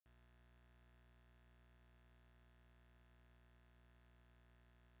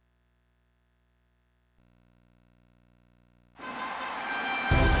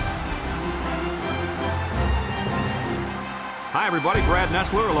Hi, everybody. Brad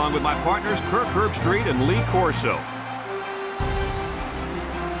Nessler along with my partners Kirk Herbstreit and Lee Corso.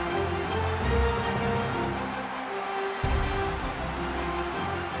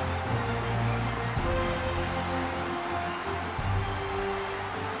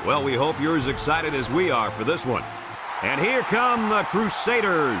 Well, we hope you're as excited as we are for this one. And here come the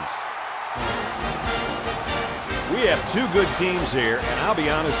Crusaders. We have two good teams here, and I'll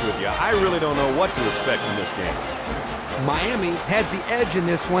be honest with you, I really don't know what to expect in this game. Miami has the edge in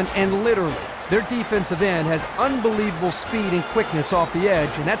this one, and literally, their defensive end has unbelievable speed and quickness off the edge,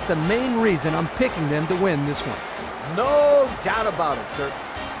 and that's the main reason I'm picking them to win this one. No doubt about it, Kirk.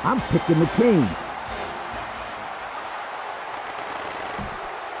 I'm picking the Kings.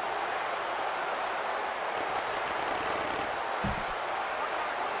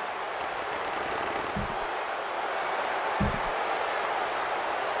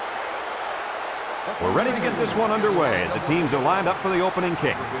 We're ready to get this one underway as the teams are lined up for the opening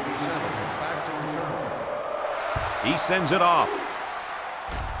kick. He sends it off.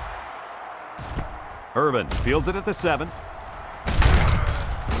 Irvin fields it at the 7.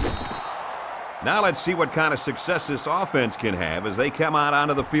 Now let's see what kind of success this offense can have as they come out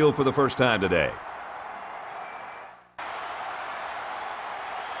onto the field for the first time today.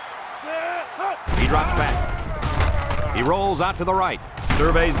 He drops back. He rolls out to the right.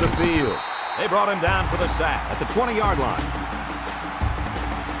 Surveys the field. They brought him down for the sack at the 20-yard line.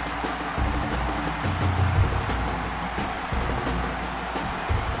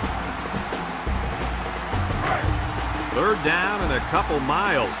 Third down and a couple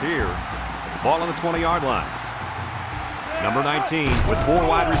miles here. Ball on the 20-yard line. Number 19 with 4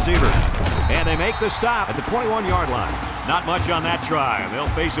 wide receivers. And they make the stop at the 21-yard line. Not much on that try, and they'll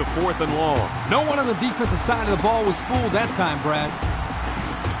face a 4th and long. No one on the defensive side of the ball was fooled that time, Brad.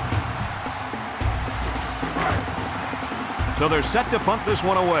 So they're set to punt this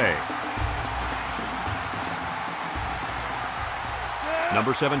one away.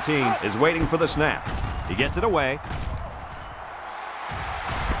 Number 17 is waiting for the snap. He gets it away.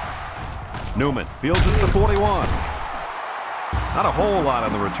 Newman fields it to the 41. Not a whole lot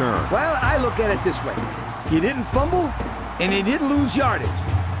on the return. Well, I look at it this way. You didn't fumble, and you didn't lose yardage.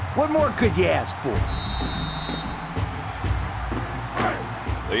 What more could you ask for?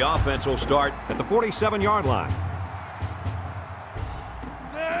 The offense will start at the 47-yard line.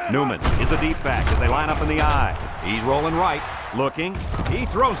 Newman is a deep back as they line up in the I. He's rolling right, looking. He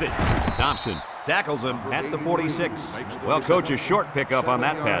throws it. Thompson tackles him at the 46. Well, coach, a short pickup on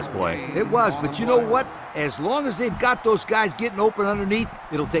that pass play. It was, but you know what? As long as they've got those guys getting open underneath,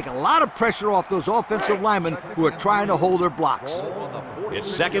 it'll take a lot of pressure off those offensive linemen who are trying to hold their blocks.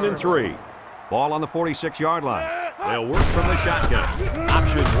 It's 2nd and 3. Ball on the 46-yard line. They'll work from the shotgun.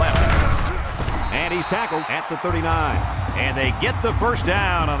 Option left. And he's tackled at the 39. And they get the first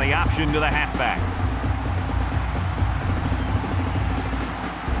down on the option to the halfback.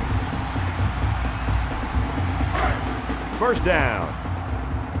 First down.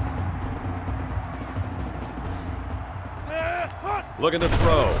 Looking to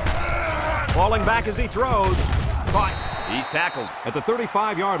throw. Falling back as he throws. Caught. He's tackled at the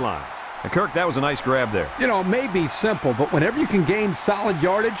 35-yard line. And Kirk, that was a nice grab there. You know, it may be simple, but whenever you can gain solid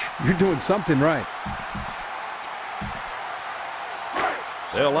yardage, you're doing something right.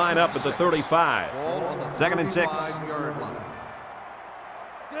 They'll line up at the 35. 2nd and 6.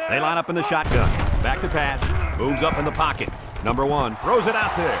 They line up in the shotgun. Back to pass. Moves up in the pocket. Number 1 throws it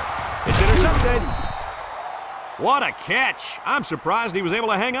out there. It's intercepted. What a catch. I'm surprised he was able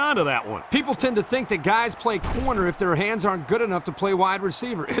to hang on to that one. People tend to think that guys play corner if their hands aren't good enough to play wide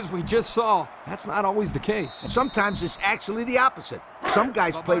receiver. As we just saw, that's not always the case. Sometimes it's actually the opposite. Some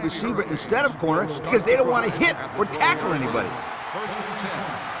guys play receiver instead of corner because they don't want to hit or tackle anybody.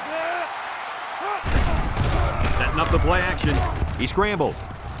 Setting up the play action. He scrambled.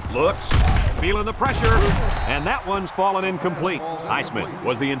 Looks. Feeling the pressure. And that one's fallen incomplete. Heisman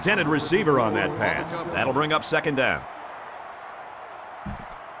was the intended receiver on that pass. That'll bring up 2nd down.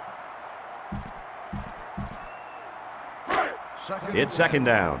 It's 2nd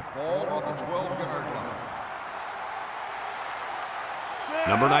down.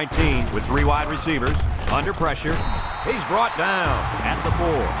 Number 19 with 3 wide receivers. Under pressure. He's brought down at the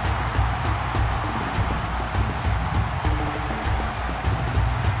 4.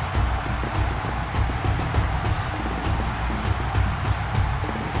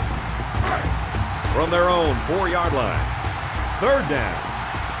 From their own 4-yard line. 3rd down.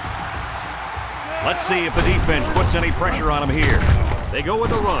 Let's see if the defense puts any pressure on him here. They go with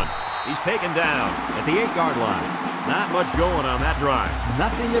the run. He's taken down at the 8-yard line. Not much going on that drive.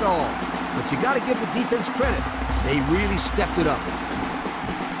 Nothing at all. but you got to give the defense credit. They really stepped it up.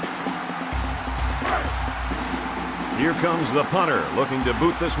 Here comes the punter, looking to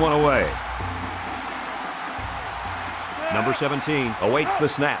boot this one away. Number 17 awaits the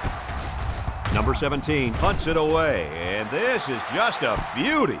snap. Number 17 punts it away, and this is just a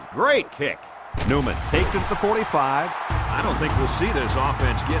beauty. Great kick. Newman takes it at the 45. I don't think we'll see this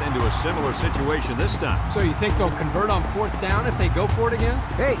offense get into a similar situation this time. So you think they'll convert on 4th down if they go for it again?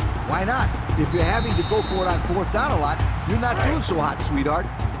 Hey, why not? If you're having to go for it on 4th down a lot, you're not doing so hot, sweetheart.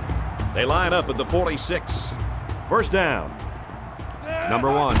 They line up at the 46. First down.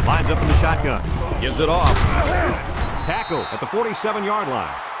 Number 1 lines up in the shotgun. Gives it off. Tackle at the 47-yard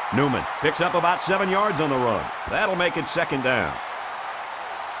line. Newman picks up about 7 yards on the run. That'll make it 2nd down.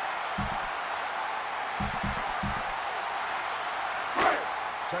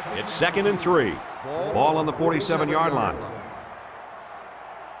 It's 2nd and 3. Ball on the 47-yard line.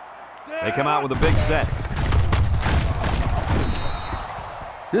 They come out with a big set.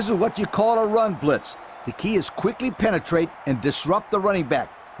 This is what you call a run blitz. The key is quickly penetrate and disrupt the running back,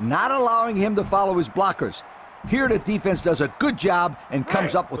 not allowing him to follow his blockers. Here the defense does a good job and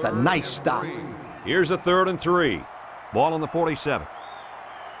comes up with a nice stop. Here's a 3rd and 3. Ball on the 47.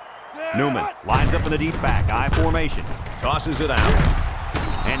 Newman lines up in the deep back, I formation. Tosses it out.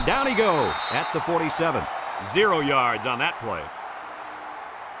 And down he goes at the 47. 0 yards on that play.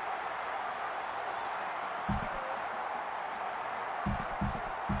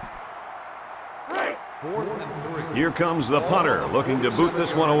 Here comes the punter, looking to boot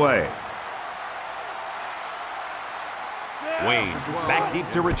this one away. Wayne back deep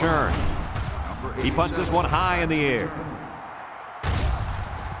to return. He punts this one high in the air.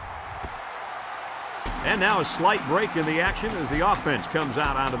 And now a slight break in the action as the offense comes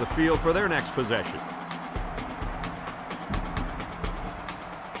out onto the field for their next possession.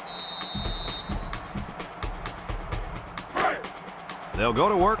 They'll go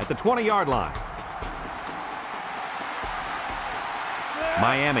to work at the 20-yard line.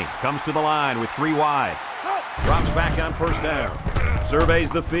 Miami comes to the line with 3 wide. Drops back on 1st down.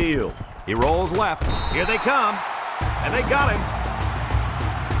 Surveys the field. He rolls left. Here they come. And they got him.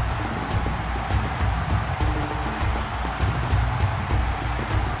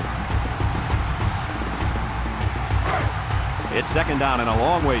 It's 2nd down and a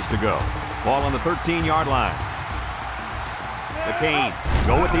long ways to go. Ball on the 13-yard line. McCain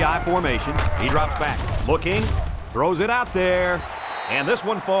go with the I formation. He drops back. Looking. Throws it out there. And this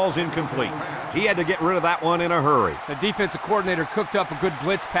one falls incomplete. He had to get rid of that one in a hurry. The defensive coordinator cooked up a good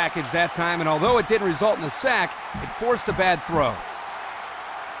blitz package that time, and although it didn't result in a sack, it forced a bad throw.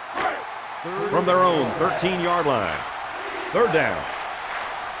 From their own 13-yard line. 3rd down.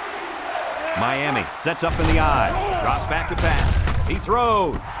 Miami sets up in the I. Drops back to pass. He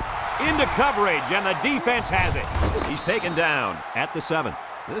throws. Into coverage, and the defense has it. He's taken down at the 7.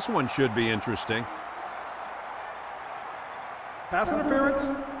 This one should be interesting. Pass interference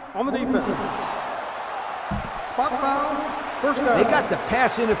on the defense. Spot foul, 1st down. They got the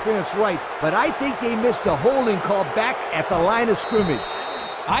pass interference right, but I think they missed the holding call back at the line of scrimmage.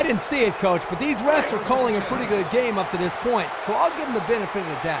 I didn't see it, Coach, but these refs are calling a pretty good game up to this point, so I'll give them the benefit of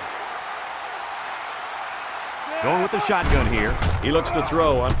the doubt. Going with the shotgun here. He looks to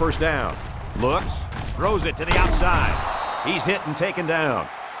throw on 1st down. Looks, throws it to the outside. He's hit and taken down.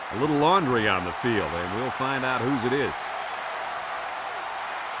 A little laundry on the field, and we'll find out whose it is.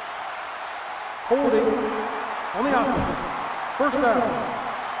 Holding on the offense. 1st down.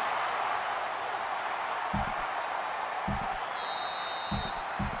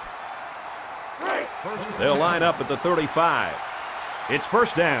 They'll line up at the 35. It's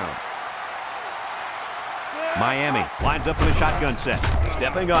 1st down. Miami lines up in a shotgun set.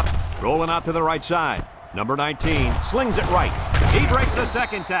 Stepping up, rolling out to the right side. Number 19 slings it right. He breaks the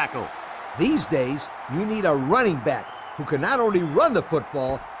 2nd tackle. These days, you need a running back who can not only run the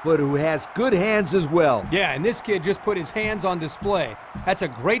football, but who has good hands as well. Yeah, and this kid just put his hands on display. That's a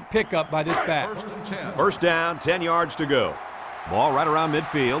great pickup by this back. 1st down, 10 yards to go. Ball right around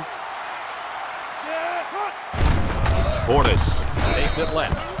midfield. Portis takes it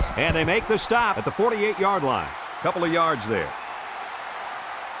left. And they make the stop at the 48-yard line. Couple of yards there.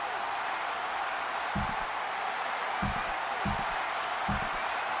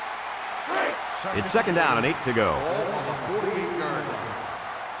 It's 2nd down and 8 to go.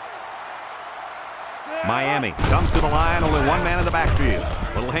 Miami comes to the line, only 1 man in the backfield.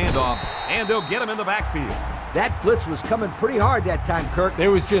 Little handoff, and they'll get him in the backfield. That blitz was coming pretty hard that time, Kirk.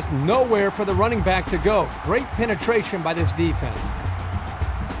 There was just nowhere for the running back to go. Great penetration by this defense.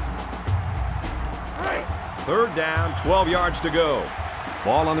 3rd down, 12 yards to go.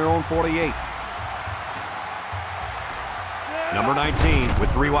 Ball on their own 48. Number 19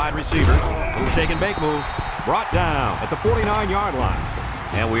 with 3 wide receivers. Little shake and bake move. Brought down at the 49-yard line.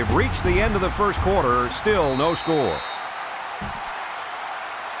 And we've reached the end of the first quarter. Still no score.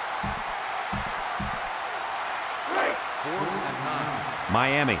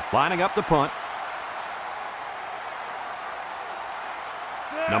 Miami lining up the punt.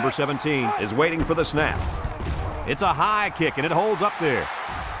 Number 17 is waiting for the snap. It's a high kick, and it holds up there.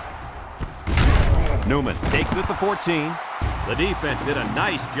 Newman takes it at the 14. The defense did a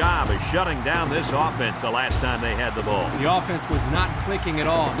nice job of shutting down this offense the last time they had the ball. The offense was not clicking at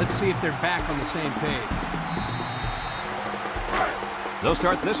all. Let's see if they're back on the same page. They'll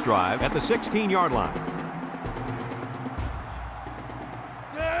start this drive at the 16-yard line.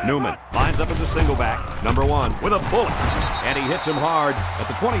 Newman lines up as a single back. Number 1 with a bullet. And he hits him hard at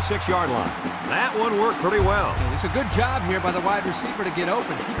the 26-yard line. That one worked pretty well. And it's a good job here by the wide receiver to get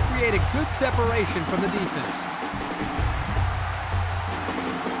open. He created good separation from the defense.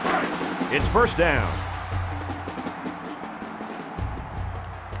 It's first down.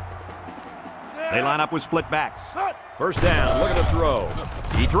 They line up with split backs. First down, look at the throw.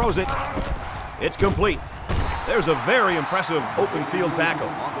 He throws it. It's complete. There's a very impressive open field tackle.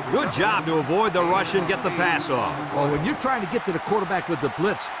 Good job to avoid the rush and get the pass off. Well, when you're trying to get to the quarterback with the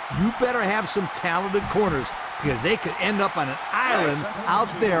blitz, you better have some talented corners because they could end up on an island out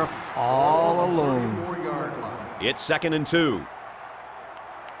there all alone. It's 2nd and 2.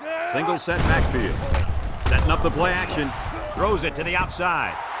 Single set backfield. Setting up the play action. Throws it to the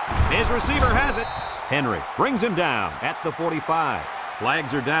outside. His receiver has it. Henry brings him down at the 45.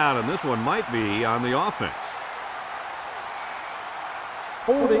 Flags are down, and this one might be on the offense.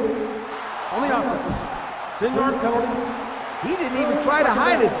 Holding on the offense. 10-yard penalty. He didn't even try to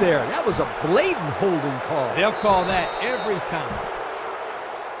hide it there. That was a blatant holding call. They'll call that every time.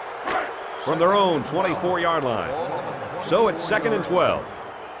 From their own 24-yard line. So it's 2nd and 12.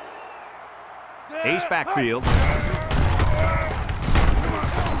 Ace backfield.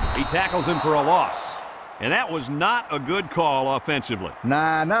 He tackles him for a loss. And that was not a good call offensively.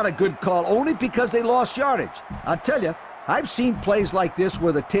 Nah, not a good call, only because they lost yardage. I'll tell you, I've seen plays like this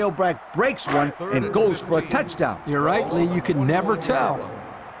where the tailback breaks one and goes for a touchdown. You're right, Lee. You can never tell.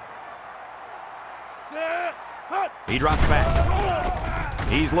 He drops back.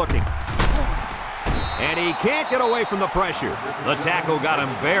 He's looking. And he can't get away from the pressure. The tackle got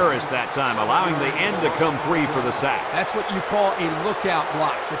embarrassed that time, allowing the end to come free for the sack. That's what you call a lookout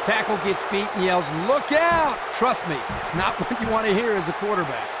block. The tackle gets beat and yells, "Look out!" Trust me, it's not what you want to hear as a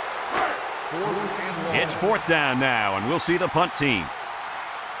quarterback. It's 4th down now, and we'll see the punt team.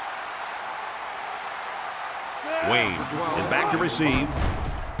 Wayne is back to receive.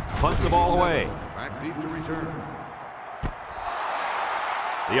 Punts the ball away.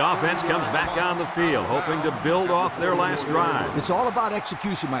 The offense comes back on the field, hoping to build off their last drive. It's all about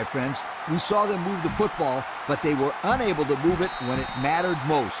execution, my friends. We saw them move the football, but they were unable to move it when it mattered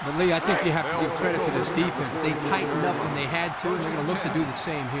most. But, Lee, I think you have to give credit to this defense. They tightened up when they had to, and they're going to look to do the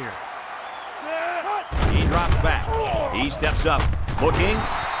same here. He drops back. He steps up, looking,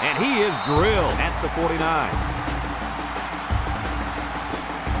 and he is drilled at the 49.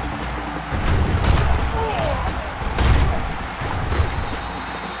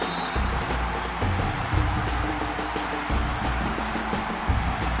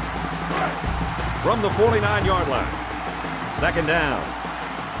 From the 49-yard line. 2nd down.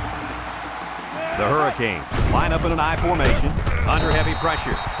 The Hurricanes line up in an I formation under heavy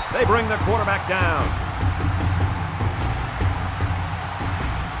pressure. They bring the quarterback down.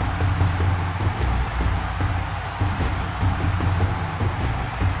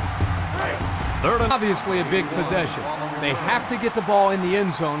 Obviously a big possession. They have to get the ball in the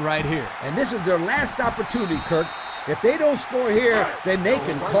end zone right here. And this is their last opportunity, Kirk. If they don't score here, then they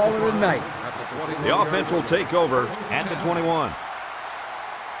can call it a night. The offense will take over at the 21.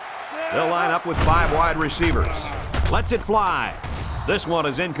 They'll line up with 5 wide receivers. Lets it fly. This one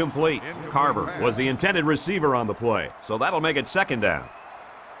is incomplete. Carver was the intended receiver on the play, so that'll make it 2nd down.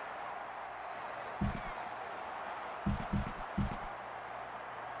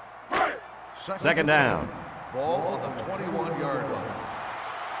 Second down. Ball on the 21-yard line.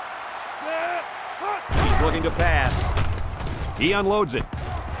 He's looking to pass. He unloads it.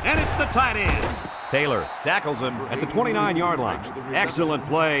 And it's the tight end. Taylor tackles him at the 29-yard line. Excellent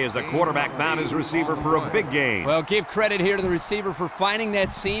play as the quarterback found his receiver for a big gain. Well, give credit here to the receiver for finding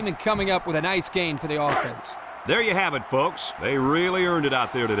that seam and coming up with a nice gain for the offense. There you have it, folks. They really earned it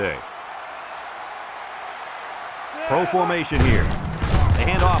out there today. Pro formation here. They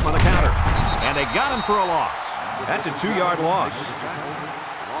hand off on the counter. And they got him for a loss. That's a 2-yard loss.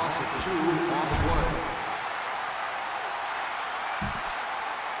 Loss of 2 on the play.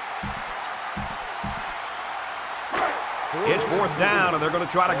 It's 4th down, and they're going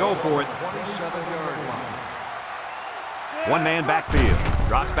to try to go for it. 27-yard line. One man backfield.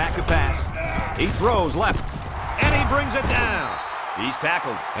 Drops back to pass. He throws left, and he brings it down. He's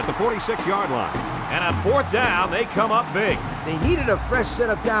tackled at the 46-yard line. And on 4th down, they come up big. They needed a fresh set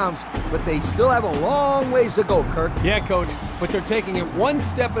of downs, but they still have a long ways to go, Kirk. Yeah, Coach, but they're taking it one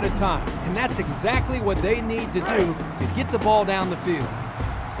step at a time, and that's exactly what they need to do to get the ball down the field.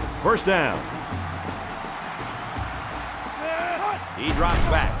 1st down. He drops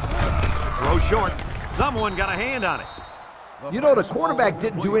back. Throw short. Someone got a hand on it. You know, the quarterback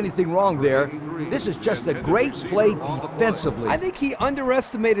didn't do anything wrong there. This is just a great play defensively. I think he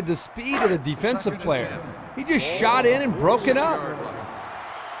underestimated the speed of the defensive player. He just shot in and broke it up.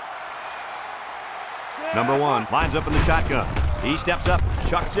 Number 1 lines up in the shotgun. He steps up,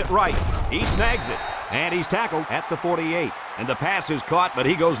 chucks it right. He snags it, and he's tackled at the 48. And the pass is caught, but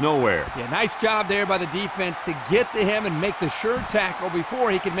he goes nowhere. Yeah, nice job there by the defense to get to him and make the sure tackle before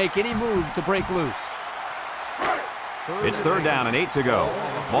he can make any moves to break loose. It's 3rd down and 8 to go.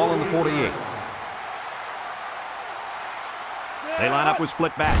 Ball on the 48. They line up with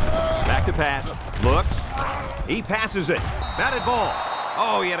split back. Back to pass. Looks. He passes it. Batted ball.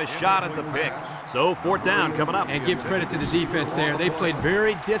 Oh, he had a shot at the pick. So 4th down coming up. And give credit to the defense there. They played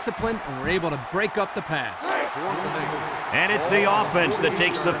very disciplined and were able to break up the pass. And it's the offense that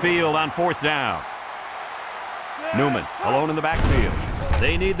takes the field on 4th down. Newman alone in the backfield.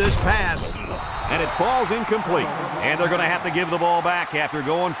 They need this pass. And it falls incomplete. And they're going to have to give the ball back after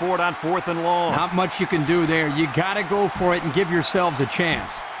going for it on 4th and long. Not much you can do there. You got to go for it and give yourselves a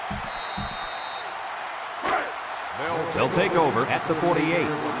chance. They'll take over at the 48.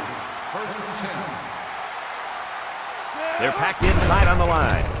 1st and 10. They're packed in tight on the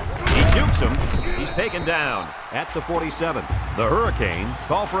line. He jukes him. He's taken down at the 47. The Hurricanes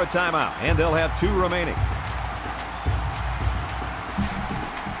call for a timeout, and they'll have 2 remaining.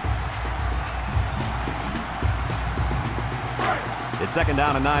 It's 2nd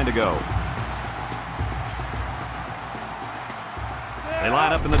down and 9 to go. They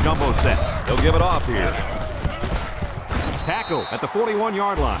line up in the jumbo set. They'll give it off here. Tackle at the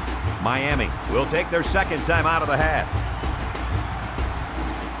 41-yard line. Miami will take their 2nd time out of the half.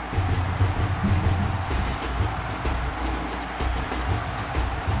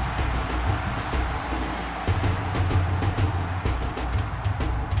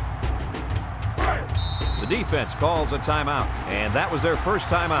 The defense calls a timeout, and that was their first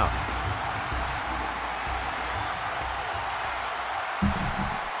timeout.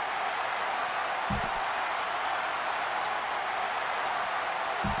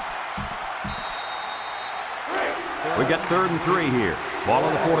 We got 3rd and 3 here. Ball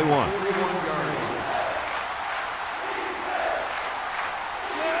on the 41.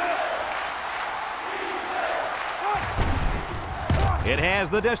 It has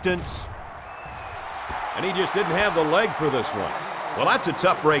the distance. And he just didn't have the leg for this one. Well, that's a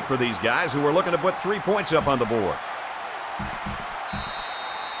tough break for these guys who are looking to put 3 points up on the board.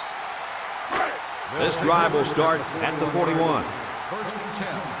 This drive will start at the 41. 1st and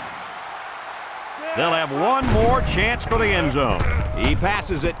 10. They'll have one more chance for the end zone. He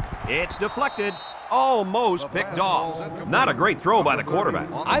passes it. It's deflected. Almost picked off. Not a great throw by the quarterback.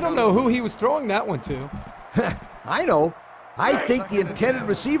 I don't know who he was throwing that one to. I know. I think the intended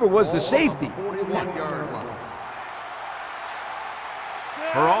receiver was the safety. 41-yard line.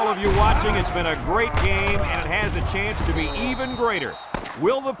 For all of you watching, it's been a great game, and it has a chance to be even greater.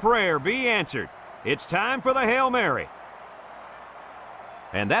 Will the prayer be answered? It's time for the Hail Mary.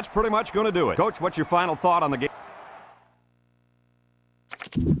 And that's pretty much going to do it. Coach, what's your final thought on the game?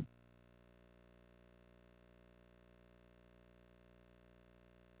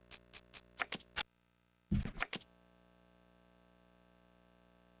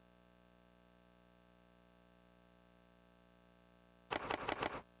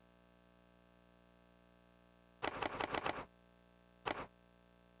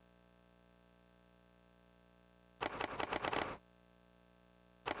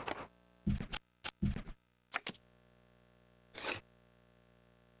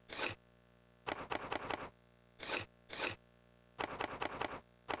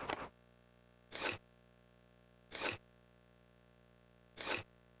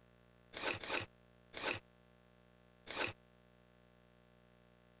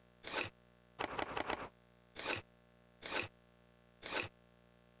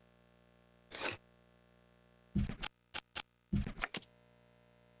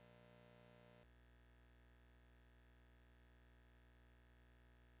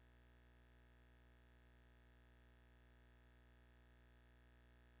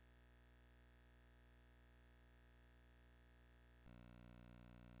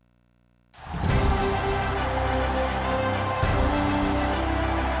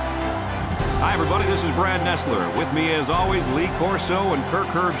 Hi, everybody. This is Brad Nessler. With me, as always, Lee Corso and Kirk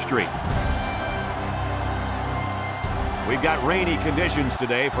Herbstreit. We've got rainy conditions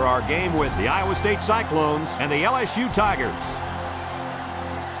today for our game with the Iowa State Cyclones and the LSU Tigers.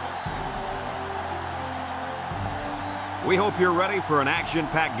 We hope you're ready for an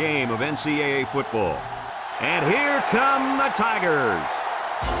action-packed game of NCAA football. And here come the Tigers.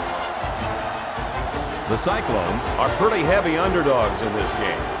 The Cyclones are pretty heavy underdogs in this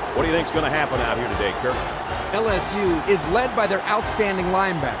game. What do you think is going to happen out here today, Kirk? LSU is led by their outstanding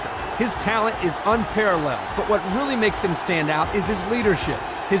linebacker. His talent is unparalleled, but what really makes him stand out is his leadership.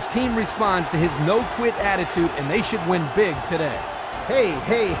 His team responds to his no-quit attitude, and they should win big today. Hey,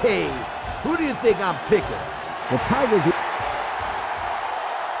 hey, hey. Who do you think I'm picking? The Tigers.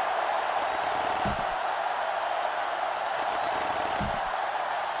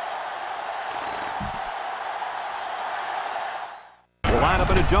 Line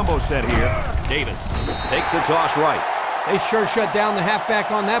up in a jumbo set here. Davis takes the toss right. They sure shut down the halfback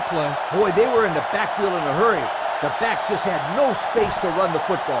on that play. Boy, they were in the backfield in a hurry. The back just had no space to run the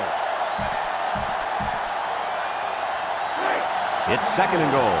football. It's 2nd and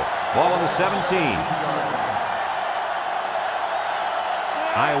goal. Ball on the 17.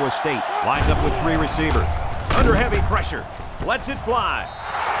 Iowa State lines up with 3 receivers. Under heavy pressure. Lets it fly.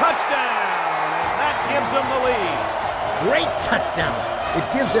 Touchdown! And that gives them the lead. Great touchdown. It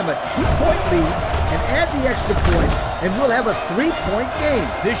gives them a 2-point lead, and add the extra point, and we'll have a 3-point game.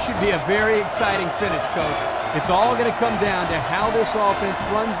 This should be a very exciting finish, Coach. It's all going to come down to how this offense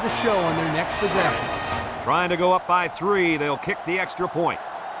runs the show on their next possession. Trying to go up by 3. They'll kick the extra point.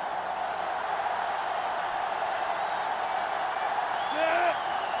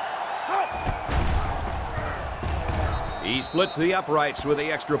 He splits the uprights with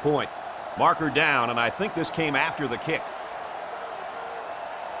the extra point. Marker down, and I think this came after the kick.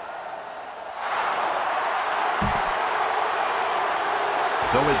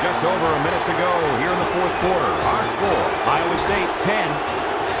 So with just over a minute to go here in the 4th quarter, our score, Iowa State 10,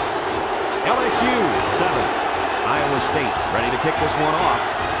 LSU 7. Iowa State ready to kick this one off.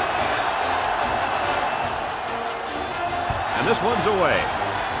 And this one's away.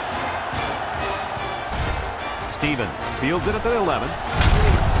 Stevens fields it at the 11.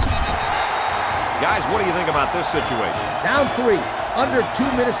 Guys, what do you think about this situation? Down 3, under 2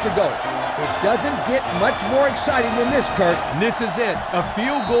 minutes to go. It doesn't get much more exciting than this, Kirk. And this is it. A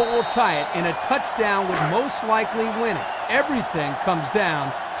field goal will tie it, and a touchdown would most likely win it. Everything comes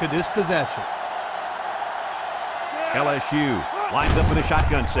down to this possession. LSU lines up in a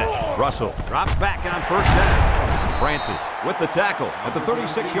shotgun set. Russell drops back on 1st down. Francis with the tackle at the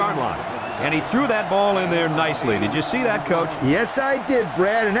 36-yard line. And he threw that ball in there nicely. Did you see that, Coach? Yes, I did,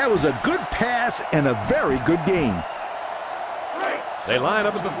 Brad, and that was a good pass and a very good game. They line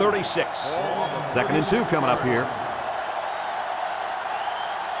up at the 36. 2nd and 2 coming up here.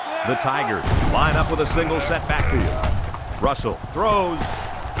 The Tigers line up with a single set backfield. Russell throws.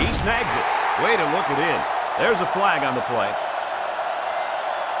 He snags it. Way to look it in. There's a flag on the play.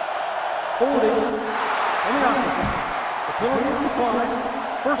 Holding on the offense. The penalty is declined.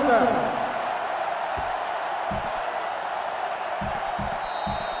 1st down.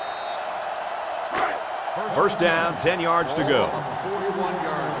 First down, 10 yards to go.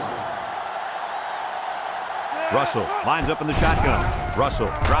 Russell lines up in the shotgun.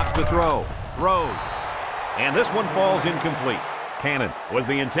 Russell drops to throw. Throws. And this one falls incomplete. Cannon was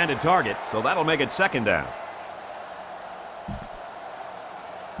the intended target, so that'll make it 2nd down.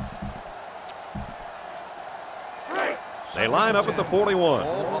 They line up at the 41.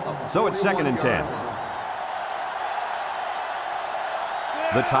 So it's 2nd and 10.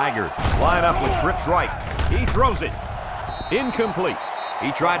 The Tigers line up with trips right. He throws it. Incomplete.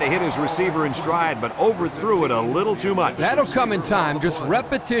 He tried to hit his receiver in stride, but overthrew it a little too much. That'll come in time. Just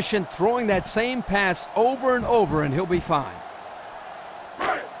repetition, throwing that same pass over and over, and he'll be fine.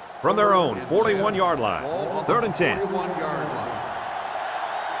 From their own 41-yard line. 3rd and 10.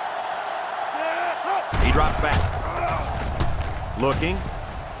 He drops back. Looking.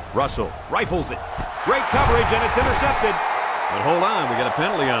 Russell rifles it. Great coverage, and it's intercepted. But hold on, we got a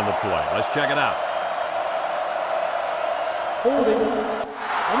penalty on the play. Let's check it out. Holding on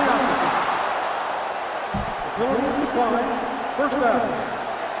the offense. The penalty is declined. 1st down.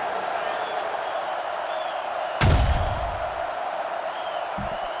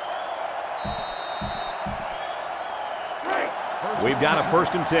 We've got a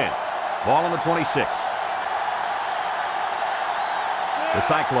 1st and 10. Ball on the 26. The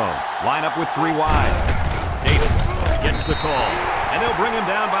Cyclones line up with 3 wide. Davis gets the call, and they'll bring him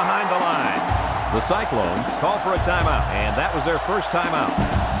down behind the line. The Cyclones call for a timeout, and that was their first timeout.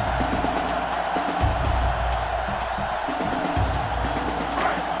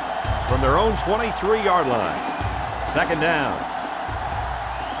 from their own 23-yard line. Second down.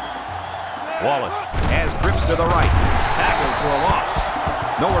 Wallace has grips to the right. Tackled for a loss.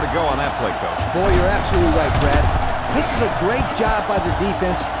 Nowhere to go on that play, Coach. Boy, you're absolutely right, Brad. This is a great job by the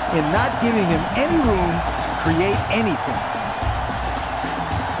defense in not giving him any room to create anything.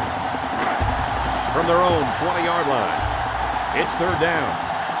 From their own 20-yard line, it's third down.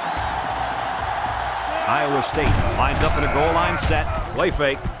 Iowa State lines up in a goal line set. Play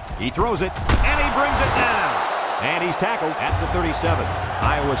fake. He throws it, and he brings it down. And he's tackled at the 37.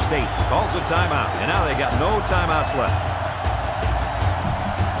 Iowa State calls a timeout, and now they got no timeouts left.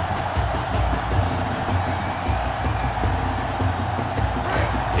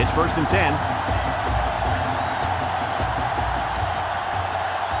 It's first and 10.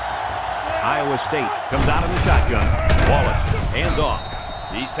 Iowa State comes out in the shotgun. Wallace, hands off.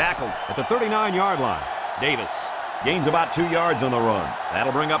 He's tackled at the 39-yard line. Davis gains about 2 yards on the run.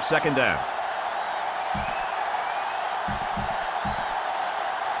 That'll bring up second down.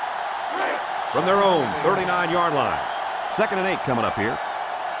 From their own 39-yard line. Second and 8 coming up here.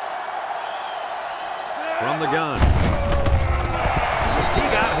 From the gun. He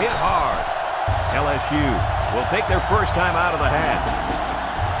got hit hard. LSU will take their first time out of the half.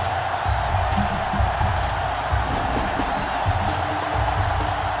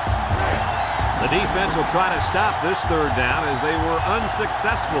 The defense will try to stop this third down as they were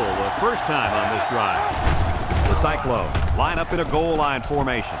unsuccessful the first time on this drive. The Cyclones line up in a goal line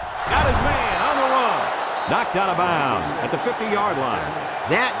formation. Got his man on the run. Knocked out of bounds at the 50-yard line.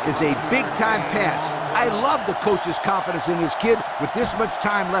 That is a big-time pass. I love the coach's confidence in his kid with this much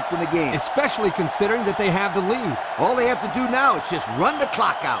time left in the game. Especially considering that they have the lead. All they have to do now is just run the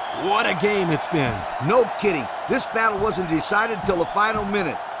clock out. What a game it's been. No kidding. This battle wasn't decided until the final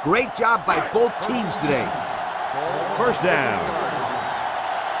minute. Great job by both teams today. First down.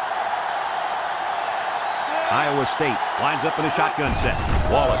 Iowa State lines up in a shotgun set.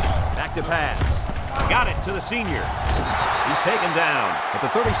 Wallace back to pass. Got it to the senior. He's taken down at the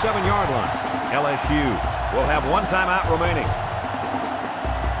 37-yard line. LSU will have one timeout remaining.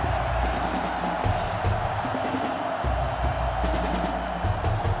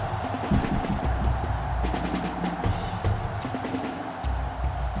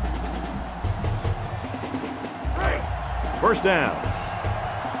 First down.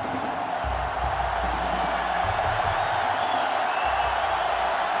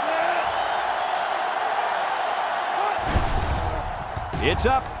 It's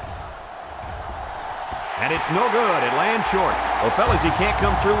up. And it's no good. It lands short. Well, fellas, he can't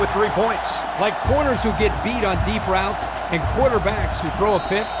come through with 3 points. Like corners who get beat on deep routes and quarterbacks who throw a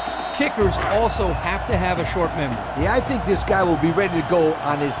pick, kickers also have to have a short memory. Yeah, I think this guy will be ready to go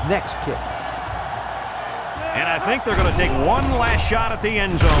on his next kick. And I think they're going to take one last shot at the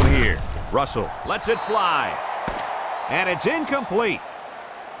end zone here. Russell lets it fly. And it's incomplete.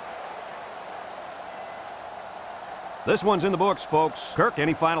 This one's in the books, folks. Kirk,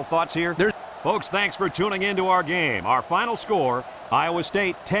 any final thoughts here? Folks, thanks for tuning into our game. Our final score, Iowa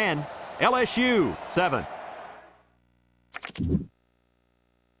State 10, LSU 7.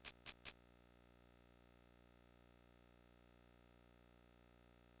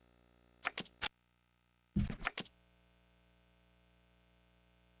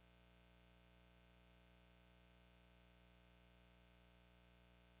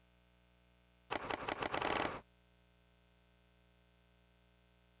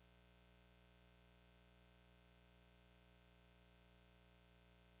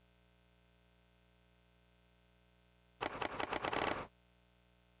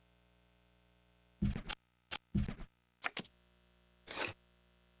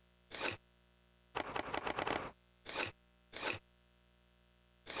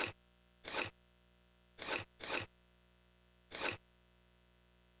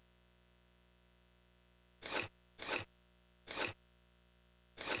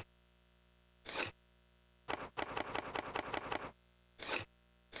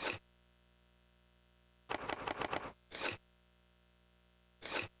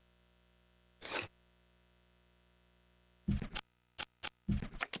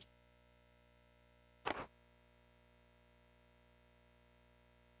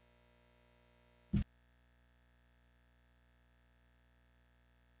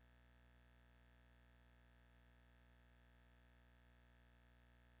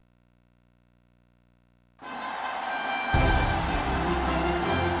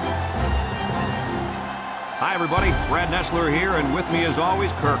 Hi, everybody. Brad Nessler here, and with me, as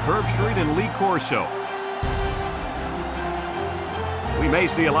always, Kirk Herbstreit and Lee Corso. We may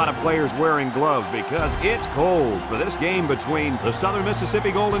see a lot of players wearing gloves because it's cold for this game between the Southern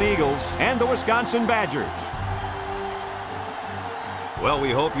Mississippi Golden Eagles and the Wisconsin Badgers. Well,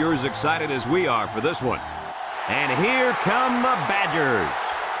 we hope you're as excited as we are for this one. And here come the Badgers.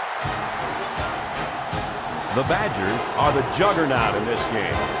 The Badgers are the juggernaut in this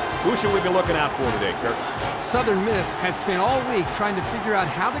game. Who should we be looking out for today, Kirk? Southern Miss has spent all week trying to figure out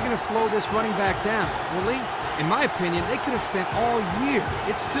how they're going to slow this running back down. Willie, in my opinion, they could have spent all year.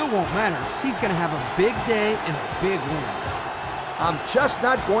 It still won't matter. He's going to have a big day and a big win. I'm just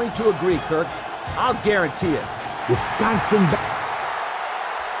not going to agree, Kirk. I'll guarantee it. Wisconsin.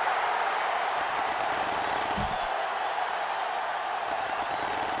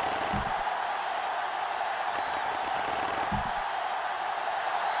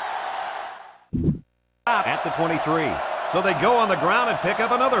 At the 23. So they go on the ground and pick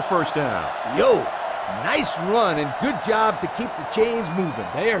up another first down. Yo, nice run and good job to keep the chains moving.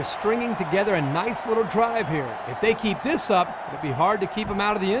 They are stringing together a nice little drive here. If they keep this up, it'll be hard to keep them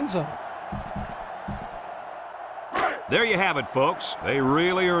out of the end zone. There you have it, folks. They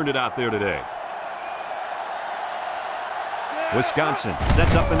really earned it out there today. Wisconsin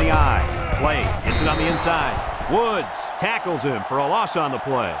sets up in the eye. Play hits it on the inside. Woods tackles him for a loss on the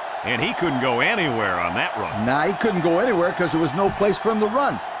play. And he couldn't go anywhere on that run. Nah, he couldn't go anywhere because there was no place for him to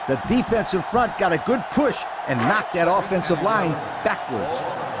run. The defensive front got a good push and knocked that offensive line backwards.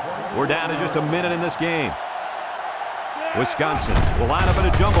 We're down to just a minute in this game. Wisconsin will line up in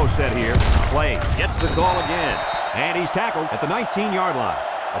a jumbo set here. Play gets the call again. And he's tackled at the 19-yard line.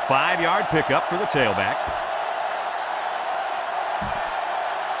 A 5-yard pickup for the tailback.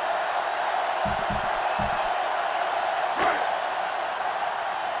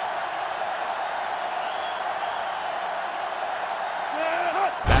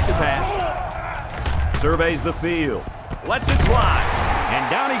 Back to pass. Surveys the field. Lets it fly. And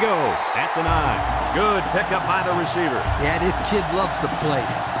down he goes at the 9. Good pickup by the receiver. Yeah, this kid loves to play.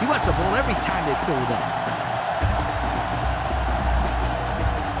 He wants the ball every time they throw it up.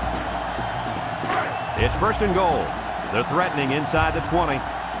 It's first and goal. They're threatening inside the 20.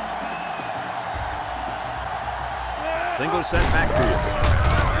 Single set backfield.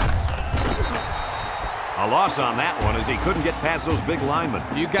 A loss on that one as he couldn't get past those big linemen.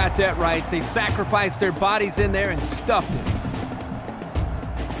 You got that right. They sacrificed their bodies in there and stuffed it.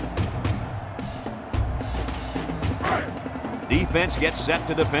 Defense gets set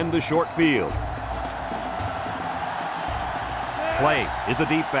to defend the short field. Play is the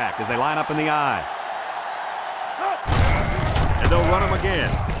deep back as they line up in the eye. And they'll run him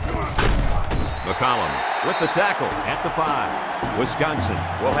again. McCollum with the tackle at the 5. Wisconsin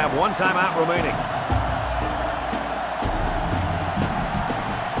will have one timeout remaining.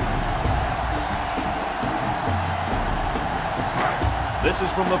 This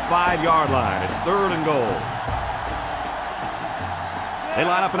is from the 5-yard line. It's third and goal. They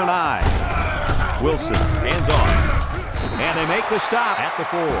line up in an eye. Wilson, hands off. And they make the stop at the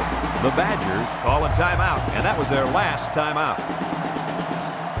 4. The Badgers call a timeout, and that was their last timeout.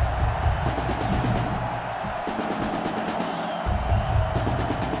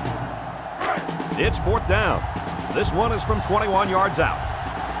 It's fourth down. This one is from 21 yards out.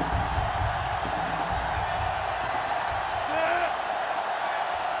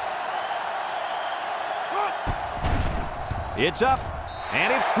 It's up,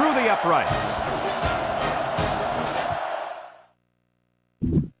 and it's through the uprights.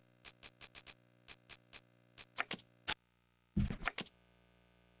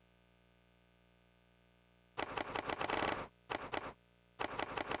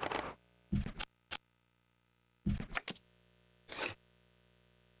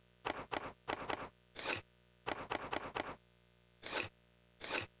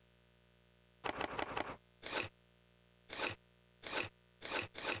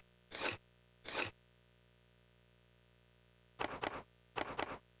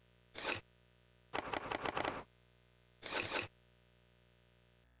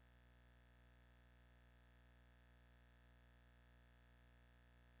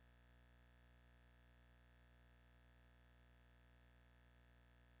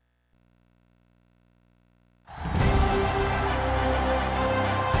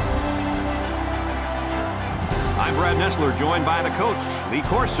 I'm Brad Nessler, joined by the coach, Lee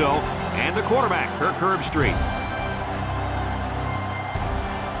Corso, and the quarterback, Kirk Herbstreit.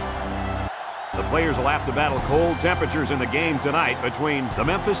 The players will have to battle cold temperatures in the game tonight between the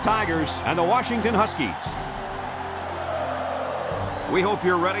Memphis Tigers and the Washington Huskies. We hope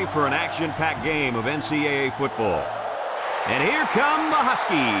you're ready for an action-packed game of NCAA football. And here come the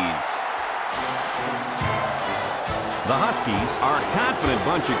Huskies. The Huskies are a confident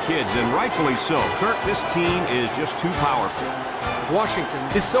bunch of kids, and rightfully so. Kirk, this team is just too powerful. Washington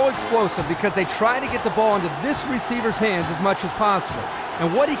is so explosive because they try to get the ball into this receiver's hands as much as possible.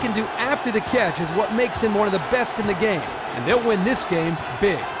 And what he can do after the catch is what makes him one of the best in the game. And they'll win this game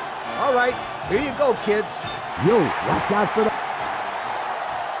big. All right, here you go, kids. Yo, watch out for the...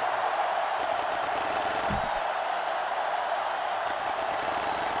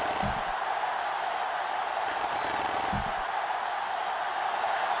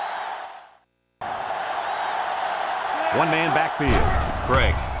 One-man backfield.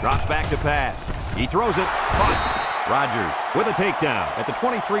 Craig drops back to pass. He throws it. Caught. Rodgers with a takedown at the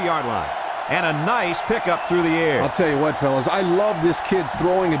 23-yard line. And a nice pickup through the air. I'll tell you what, fellas, I love this kid's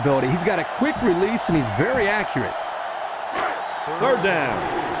throwing ability. He's got a quick release, and he's very accurate. Third down.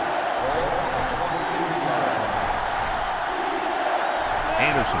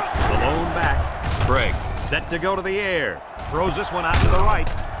 Anderson, the lone back. Craig set to go to the air. Throws this one out to the right.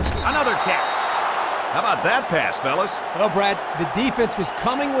 Another catch. How about that pass, fellas? Well, Brad, the defense was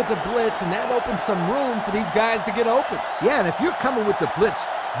coming with the blitz, and that opened some room for these guys to get open. Yeah, and if you're coming with the blitz,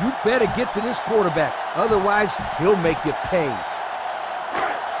 you better get to this quarterback. Otherwise, he'll make you pay.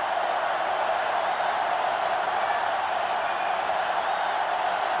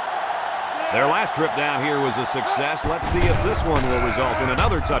 Their last trip down here was a success. Let's see if this one will result in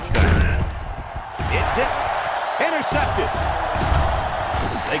another touchdown. It's tipped. Intercepted.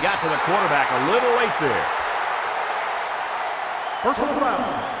 They got to the quarterback a little late there. Personal foul.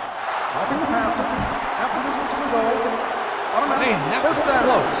 Roughing the passer. After this is to the goal. Man, that was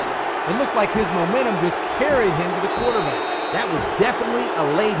close. It looked like his momentum just carried him to the quarterback. That was definitely a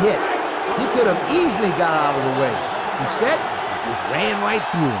late hit. He could have easily got out of the way. Instead, he just ran right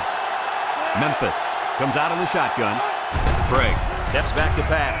through him. Memphis comes out in the shotgun. Craig steps back to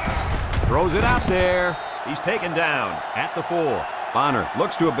pass. Throws it out there. He's taken down at the 4. Bonner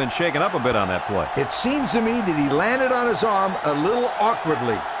looks to have been shaken up a bit on that play. It seems to me that he landed on his arm a little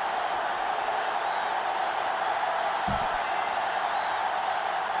awkwardly.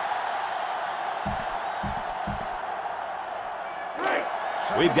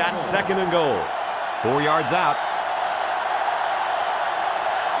 We've got second and goal. 4 yards out.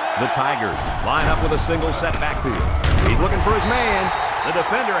 The Tigers line up with a single set backfield. He's looking for his man. The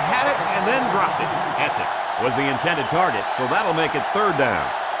defender had it and then dropped it. Essex was the intended target, so that'll make it third down.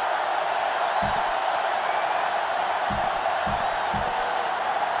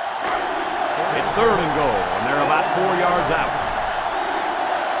 It's third and goal, and they're about 4 yards out.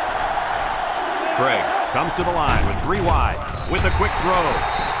 Craig comes to the line with 3 wide with a quick throw.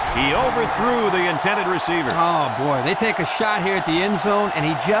 He overthrew the intended receiver. Oh, boy, they take a shot here at the end zone, and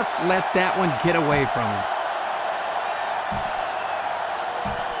he just let that one get away from him.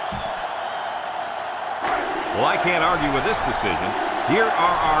 Well, I can't argue with this decision. Here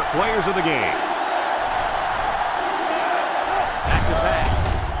are our players of the game. Back to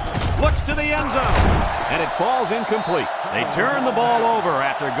pass. Looks to the end zone. And it falls incomplete. They turn the ball over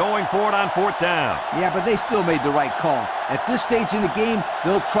after going for it on 4th down. Yeah, but they still made the right call. At this stage in the game,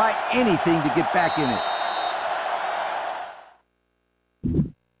 they'll try anything to get back in it.